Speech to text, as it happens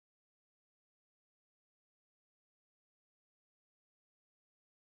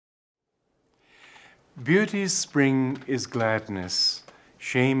Beauty's spring is gladness,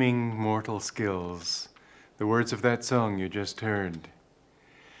 shaming mortal skills. The words of that song you just heard.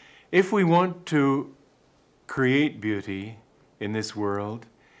 If we want to create beauty in this world,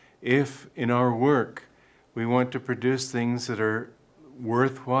 if in our work we want to produce things that are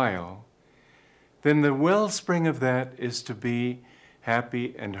worthwhile, then the wellspring of that is to be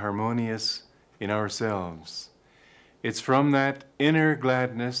happy and harmonious in ourselves. It's from that inner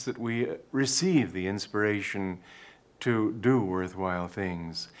gladness that we receive the inspiration to do worthwhile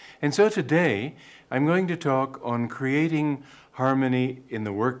things. And so today, I'm going to talk on creating harmony in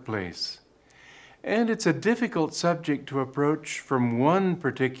the workplace. And it's a difficult subject to approach from one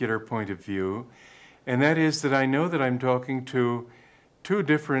particular point of view, and that is that I know that I'm talking to two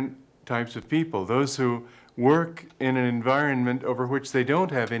different types of people. Those who work in an environment over which they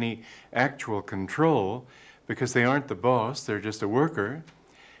don't have any actual control, because they aren't the boss, they're just a worker,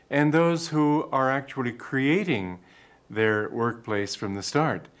 and those who are actually creating their workplace from the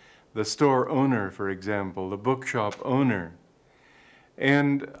start. The store owner, for example, the bookshop owner.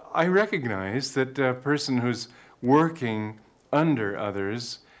 And I recognize that a person who's working under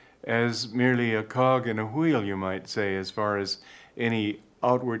others as merely a cog in a wheel, you might say, as far as any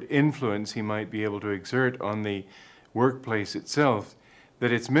outward influence he might be able to exert on the workplace itself,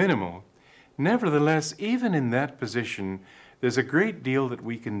 that it's minimal. Nevertheless, even in that position, there's a great deal that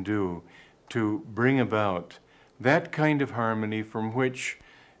we can do to bring about that kind of harmony from which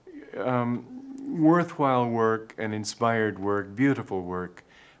worthwhile work and inspired work, beautiful work,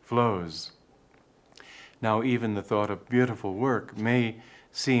 flows. Now, even the thought of beautiful work may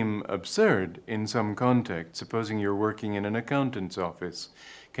seem absurd in some context. Supposing you're working in an accountant's office.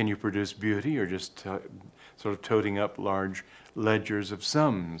 Can you produce beauty, or just sort of toting up large ledgers of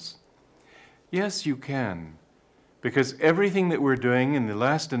sums? Yes, you can, because everything that we're doing in the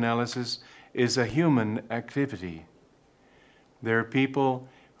last analysis is a human activity. There are people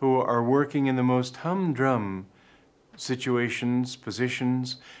who are working in the most humdrum situations,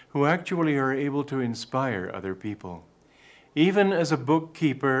 positions, who actually are able to inspire other people. Even as a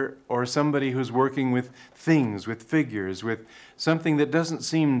bookkeeper or somebody who's working with things, with figures, with something that doesn't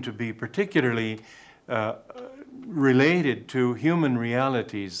seem to be particularly related to human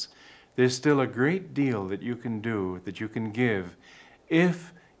realities, there's still a great deal that you can do, that you can give,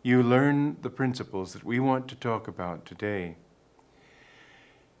 if you learn the principles that we want to talk about today.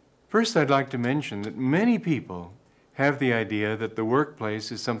 First, I'd like to mention that many people have the idea that the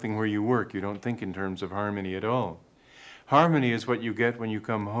workplace is something where you work. You don't think in terms of harmony at all. Harmony is what you get when you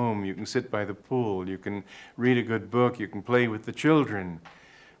come home. You can sit by the pool, you can read a good book, you can play with the children.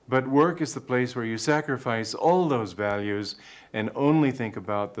 But work is the place where you sacrifice all those values and only think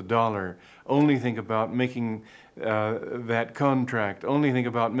about the dollar, only think about making that contract, only think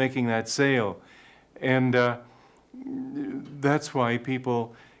about making that sale. And that's why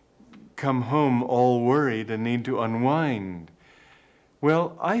people come home all worried and need to unwind.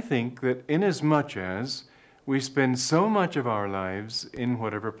 Well, I think that inasmuch as we spend so much of our lives in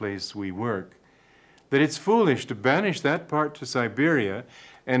whatever place we work, that it's foolish to banish that part to Siberia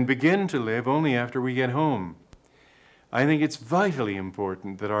and begin to live only after we get home. I think it's vitally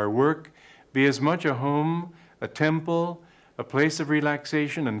important that our work be as much a home, a temple, a place of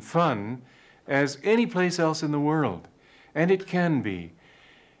relaxation and fun as any place else in the world. And it can be.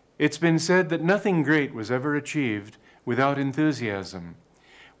 It's been said that nothing great was ever achieved without enthusiasm.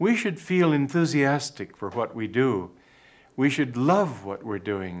 We should feel enthusiastic for what we do. We should love what we're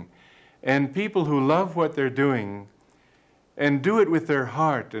doing. And people who love what they're doing and do it with their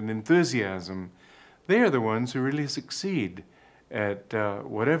heart and enthusiasm, they are the ones who really succeed at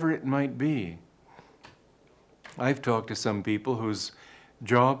whatever it might be. I've talked to some people whose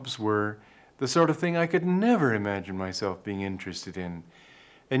jobs were the sort of thing I could never imagine myself being interested in,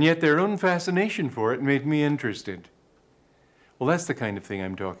 and yet their own fascination for it made me interested. Well, that's the kind of thing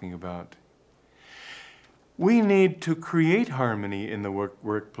I'm talking about. We need to create harmony in the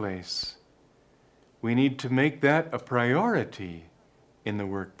workplace. We need to make that a priority in the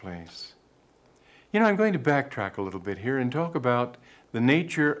workplace. You know, I'm going to backtrack a little bit here and talk about the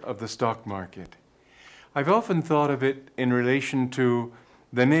nature of the stock market. I've often thought of it in relation to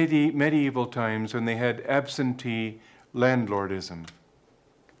the medieval times when they had absentee landlordism.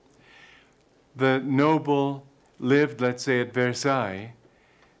 The noble lived, let's say, at Versailles,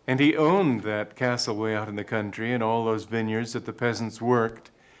 and he owned that castle way out in the country and all those vineyards that the peasants worked.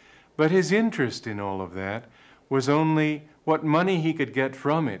 But his interest in all of that was only what money he could get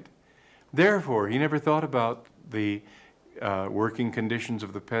from it. Therefore, he never thought about the working conditions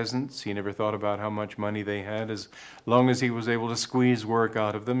of the peasants. He never thought about how much money they had as long as he was able to squeeze work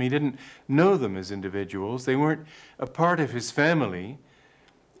out of them. He didn't know them as individuals. They weren't a part of his family.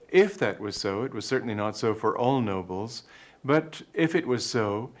 If that was so, it was certainly not so for all nobles, but if it was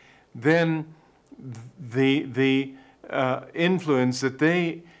so, then the influence that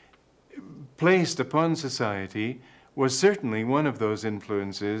they placed upon society was certainly one of those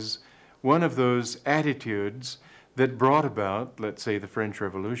influences, one of those attitudes that brought about, let's say, the French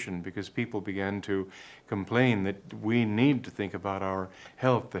Revolution, because people began to complain that we need to think about our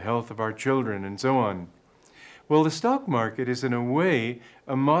health, the health of our children, and so on. Well, the stock market is, in a way,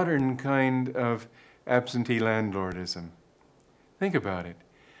 a modern kind of absentee landlordism. Think about it.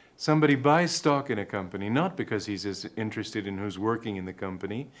 Somebody buys stock in a company, not because he's as interested in who's working in the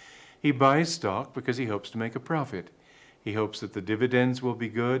company. He buys stock because he hopes to make a profit. He hopes that the dividends will be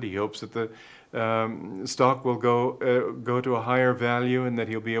good. He hopes that the stock will go to a higher value and that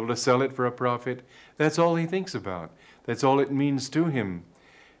he'll be able to sell it for a profit. That's all he thinks about. That's all it means to him.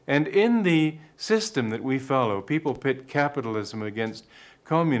 And in the system that we follow, people pit capitalism against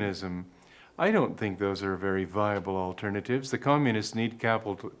communism. I don't think those are very viable alternatives. The communists need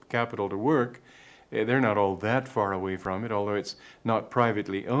capital to work. They're not all that far away from it, although it's not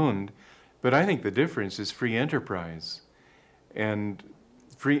privately owned. But I think the difference is free enterprise. And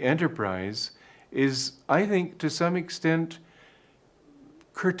free enterprise is, I think, to some extent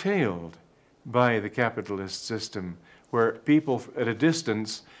curtailed by the capitalist system, where people at a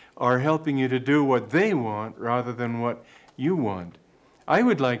distance are helping you to do what they want rather than what you want. I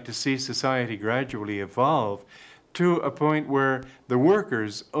would like to see society gradually evolve to a point where the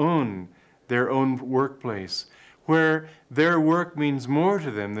workers own their own workplace, where their work means more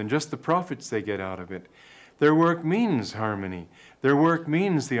to them than just the profits they get out of it. Their work means harmony. Their work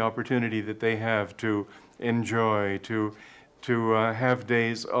means the opportunity that they have to enjoy, to have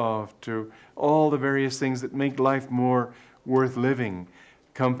days off, to all the various things that make life more worth living.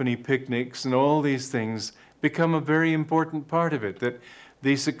 Company picnics and all these things become a very important part of it, that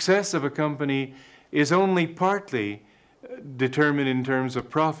the success of a company is only partly determined in terms of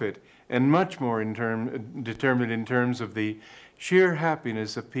profit and much more determined in terms of the sheer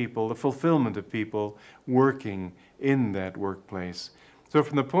happiness of people, the fulfillment of people working in that workplace. So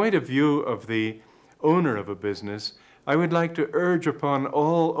from the point of view of the owner of a business, I would like to urge upon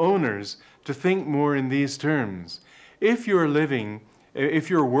all owners to think more in these terms. If you're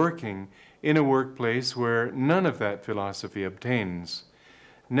working in a workplace where none of that philosophy obtains,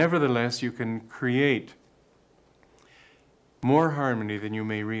 nevertheless you can create more harmony than you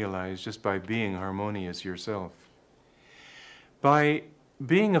may realize just by being harmonious yourself. By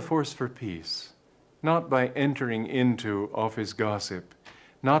being a force for peace, not by entering into office gossip,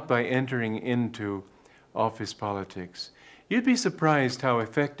 not by entering into office politics. You'd be surprised how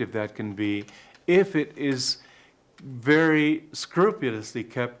effective that can be if it is very scrupulously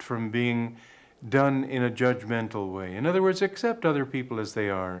kept from being done in a judgmental way. In other words, accept other people as they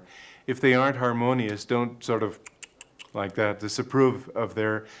are. If they aren't harmonious, don't sort of like that disapprove of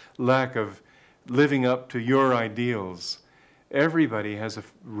their lack of living up to your ideals. Everybody has a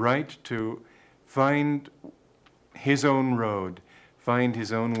right to find his own road, find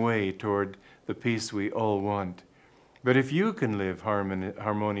his own way toward the peace we all want. But if you can live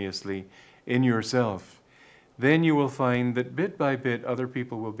harmoniously in yourself, then you will find that bit by bit other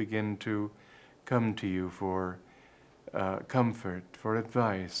people will begin to come to you for comfort, for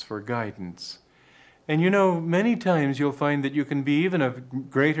advice, for guidance. And many times you'll find that you can be even of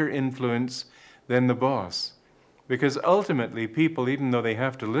greater influence than the boss. Because ultimately people, even though they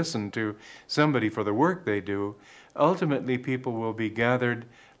have to listen to somebody for the work they do, ultimately people will be gathered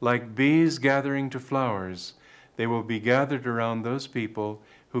like bees gathering to flowers. They will be gathered around those people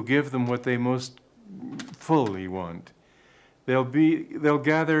who give them what they most fully want. They'll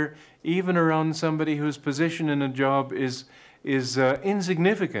gather even around somebody whose position in a job is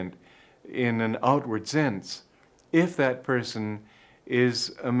insignificant in an outward sense, if that person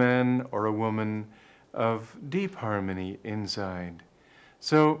is a man or a woman of deep harmony inside.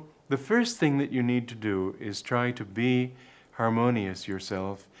 So the first thing that you need to do is try to be harmonious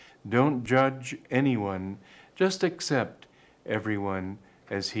yourself. Don't judge anyone. Just accept everyone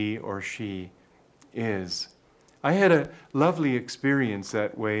as he or she is. I had a lovely experience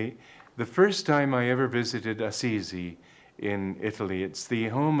that way the first time I ever visited Assisi in Italy. It's the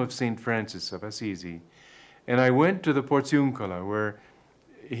home of St. Francis of Assisi. And I went to the Porziuncola where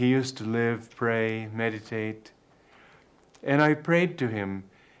he used to live, pray, meditate. And I prayed to him,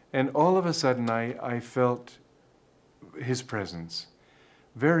 and all of a sudden I felt his presence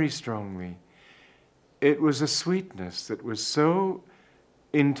very strongly. it was a sweetness that was so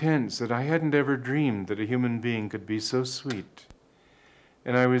intense that I hadn't ever dreamed that a human being could be so sweet.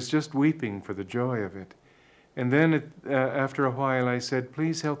 And I was just weeping for the joy of it. And then after a while I said,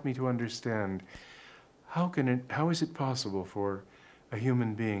 please help me to understand, how is it possible for a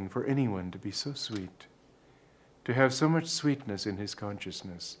human being, for anyone to be so sweet, to have so much sweetness in his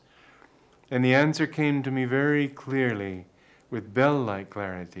consciousness? And the answer came to me very clearly, with bell-like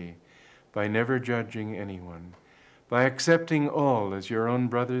clarity, by never judging anyone, by accepting all as your own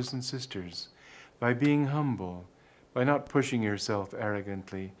brothers and sisters, by being humble, by not pushing yourself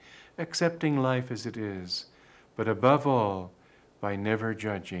arrogantly, accepting life as it is, but above all, by never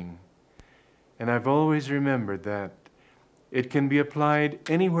judging. And I've always remembered that it can be applied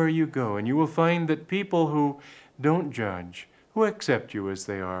anywhere you go, and you will find that people who don't judge, who accept you as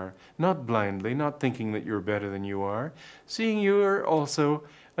they are, not blindly, not thinking that you're better than you are, seeing you are also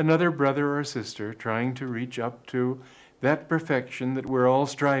another brother or sister trying to reach up to that perfection that we're all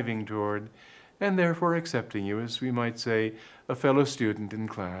striving toward, and therefore accepting you as, we might say, a fellow student in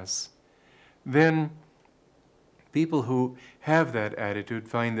class. Then people who have that attitude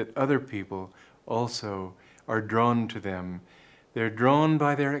find that other people also are drawn to them. They're drawn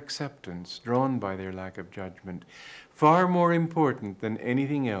by their acceptance, drawn by their lack of judgment. Far more important than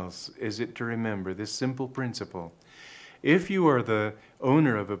anything else is it to remember this simple principle. If you are the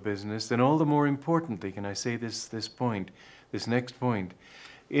owner of a business, then all the more importantly, can I say this next point,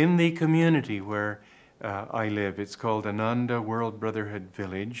 in the community where I live, it's called Ananda World Brotherhood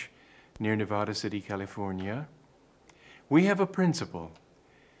Village near Nevada City, California, we have a principle.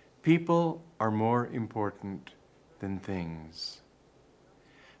 People are more important than things.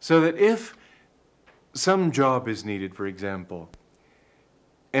 So that if some job is needed, for example,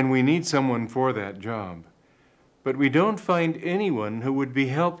 and we need someone for that job, but we don't find anyone who would be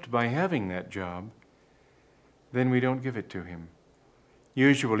helped by having that job, then we don't give it to him.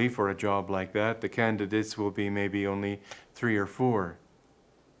 Usually for a job like that, the candidates will be maybe only 3 or 4.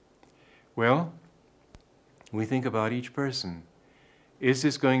 Well, we think about each person. Is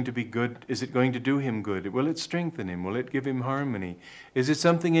this going to be good? Is it going to do him good? Will it strengthen him? Will it give him harmony? Is it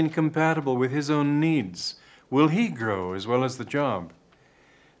something incompatible with his own needs? Will he grow as well as the job?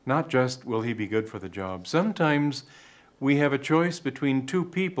 Not just will he be good for the job. Sometimes we have a choice between 2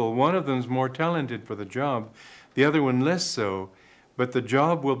 people. One of them's more talented for the job, the other one less so, but the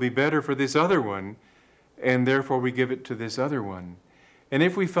job will be better for this other one, and therefore we give it to this other one. And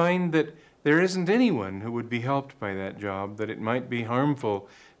if we find that there isn't anyone who would be helped by that job, that it might be harmful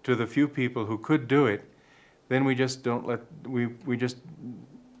to the few people who could do it, then we just we just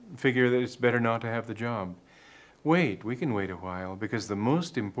figure that it's better not to have the job. We can wait a while, because the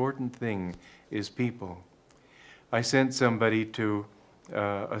most important thing is people. I sent somebody to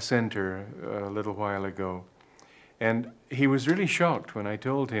a center a little while ago, and he was really shocked when I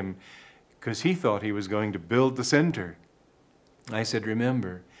told him, because he thought he was going to build the center. I said,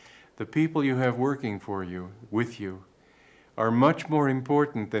 remember, the people you have working for you, with you, are much more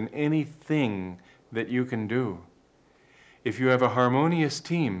important than anything that you can do. If you have a harmonious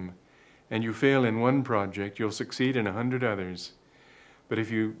team and you fail in one project, you'll succeed in 100 others. But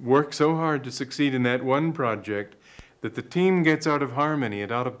if you work so hard to succeed in that one project that the team gets out of harmony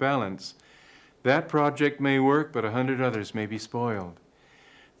and out of balance, that project may work, but 100 others may be spoiled.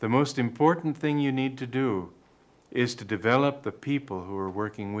 The most important thing you need to do is to develop the people who are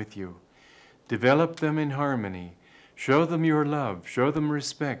working with you. Develop them in harmony. Show them your love. Show them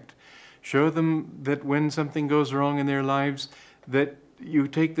respect. Show them that when something goes wrong in their lives, that you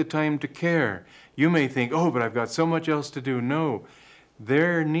take the time to care. You may think, oh, but I've got so much else to do. No,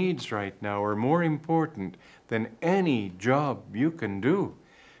 their needs right now are more important than any job you can do,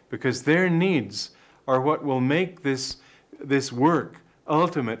 because their needs are what will make this work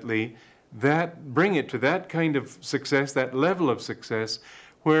ultimately bring it to that kind of success, that level of success,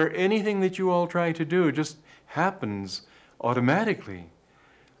 where anything that you all try to do just happens automatically.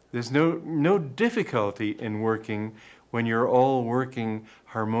 There's no difficulty in working when you're all working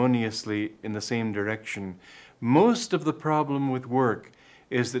harmoniously in the same direction. Most of the problem with work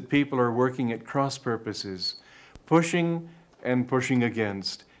is that people are working at cross purposes, pushing and pushing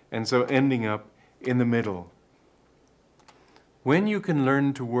against, and so ending up in the middle. When you can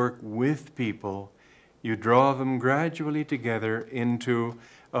learn to work with people, you draw them gradually together into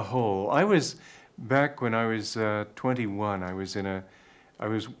a whole. Back when I was 21,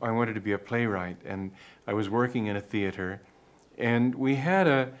 I wanted to be a playwright, and I was working in a theater, and we had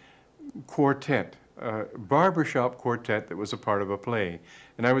a quartet, a barbershop quartet that was a part of a play,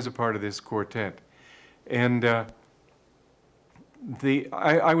 and I was a part of this quartet. And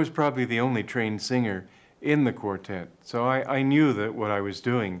I was probably the only trained singer in the quartet, so I knew that what I was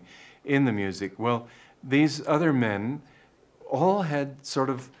doing in the music. Well, these other men all had sort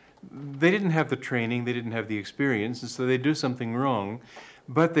of, they didn't have the training, they didn't have the experience, and so they'd do something wrong,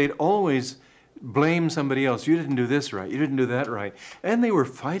 but they'd always blame somebody else. You didn't do this right, you didn't do that right. And they were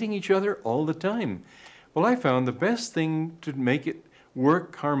fighting each other all the time. Well, I found the best thing to make it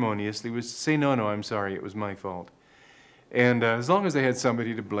work harmoniously was to say, no, I'm sorry, it was my fault. And as long as they had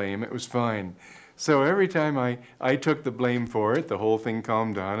somebody to blame, it was fine. So every time I took the blame for it, the whole thing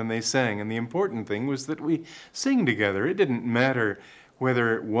calmed down and they sang. And the important thing was that we sing together. It didn't matter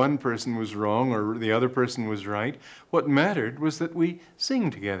whether one person was wrong or the other person was right. What mattered was that we sing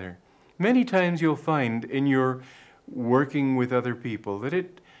together. Many times you'll find in your working with other people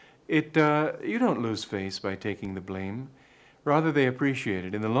that you don't lose face by taking the blame. Rather, they appreciate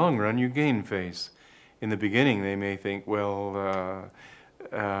it. In the long run, you gain face. In the beginning, they may think, well,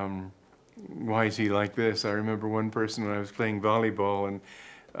 why is he like this? I remember one person when I was playing volleyball,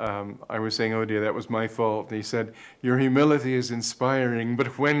 and I was saying, oh dear, that was my fault. And he said, your humility is inspiring,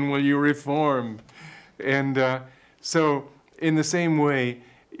 but when will you reform? And so in the same way,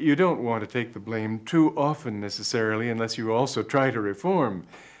 you don't want to take the blame too often necessarily, unless you also try to reform.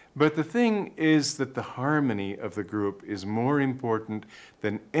 But the thing is that the harmony of the group is more important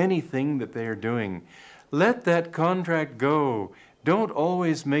than anything that they are doing. Let that contract go. Don't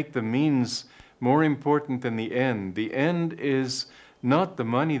always make the means more important than the end. The end is not the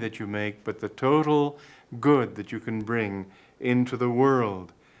money that you make, but the total good that you can bring into the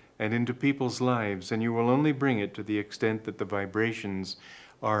world and into people's lives. And you will only bring it to the extent that the vibrations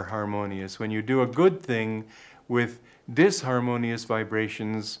are harmonious. When you do a good thing with disharmonious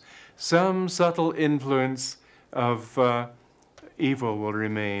vibrations, some subtle influence of evil will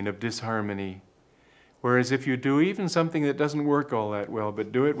remain, of disharmony. Whereas if you do even something that doesn't work all that well,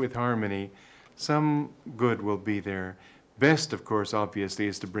 but do it with harmony, some good will be there. Best, of course, obviously,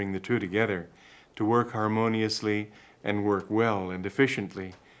 is to bring the two together, to work harmoniously and work well and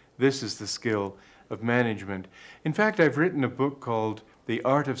efficiently. This is the skill of management. In fact, I've written a book called The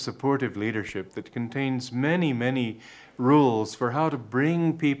Art of Supportive Leadership that contains many, many rules for how to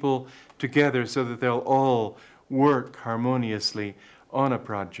bring people together so that they'll all work harmoniously on a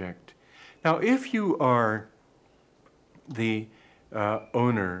project. Now, if you are the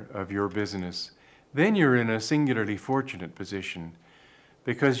owner of your business, then you're in a singularly fortunate position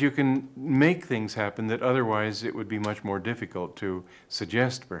because you can make things happen that otherwise it would be much more difficult to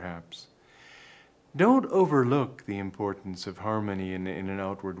suggest, perhaps. Don't overlook the importance of harmony in an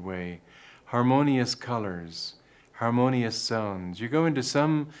outward way. Harmonious colors, harmonious sounds. You go into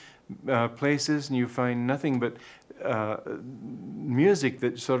some places and you find nothing but music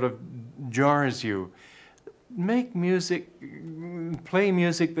that sort of jars you. Make music, play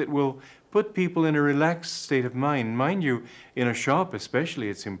music that will put people in a relaxed state of mind. Mind you, in a shop especially,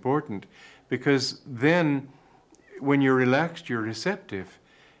 it's important because then when you're relaxed, you're receptive.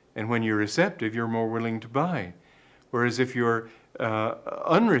 And when you're receptive, you're more willing to buy. Whereas if you're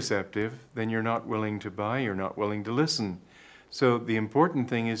unreceptive, then you're not willing to buy, you're not willing to listen. So the important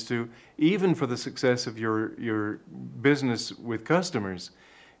thing is to, even for the success of your business with customers,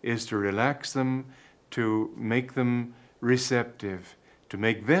 is to relax them, to make them receptive, to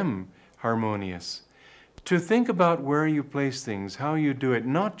make them harmonious. To think about where you place things, how you do it,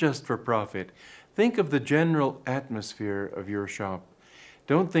 not just for profit. Think of the general atmosphere of your shop.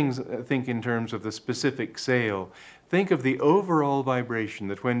 Don't think in terms of the specific sale. Think of the overall vibration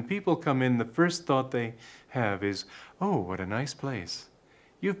that when people come in, the first thought they have is, oh, what a nice place.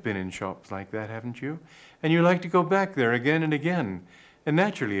 You've been in shops like that, haven't you? And you like to go back there again and again. And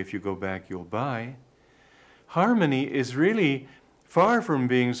naturally, if you go back, you'll buy. Harmony is really far from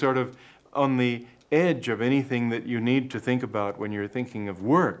being sort of on the edge of anything that you need to think about when you're thinking of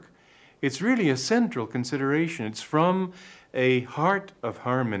work. It's really a central consideration. It's from a heart of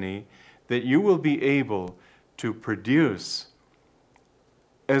harmony that you will be able to produce,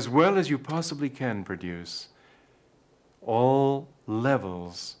 as well as you possibly can produce, all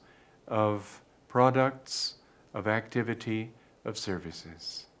levels of products, of activity, of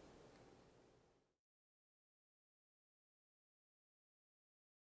services.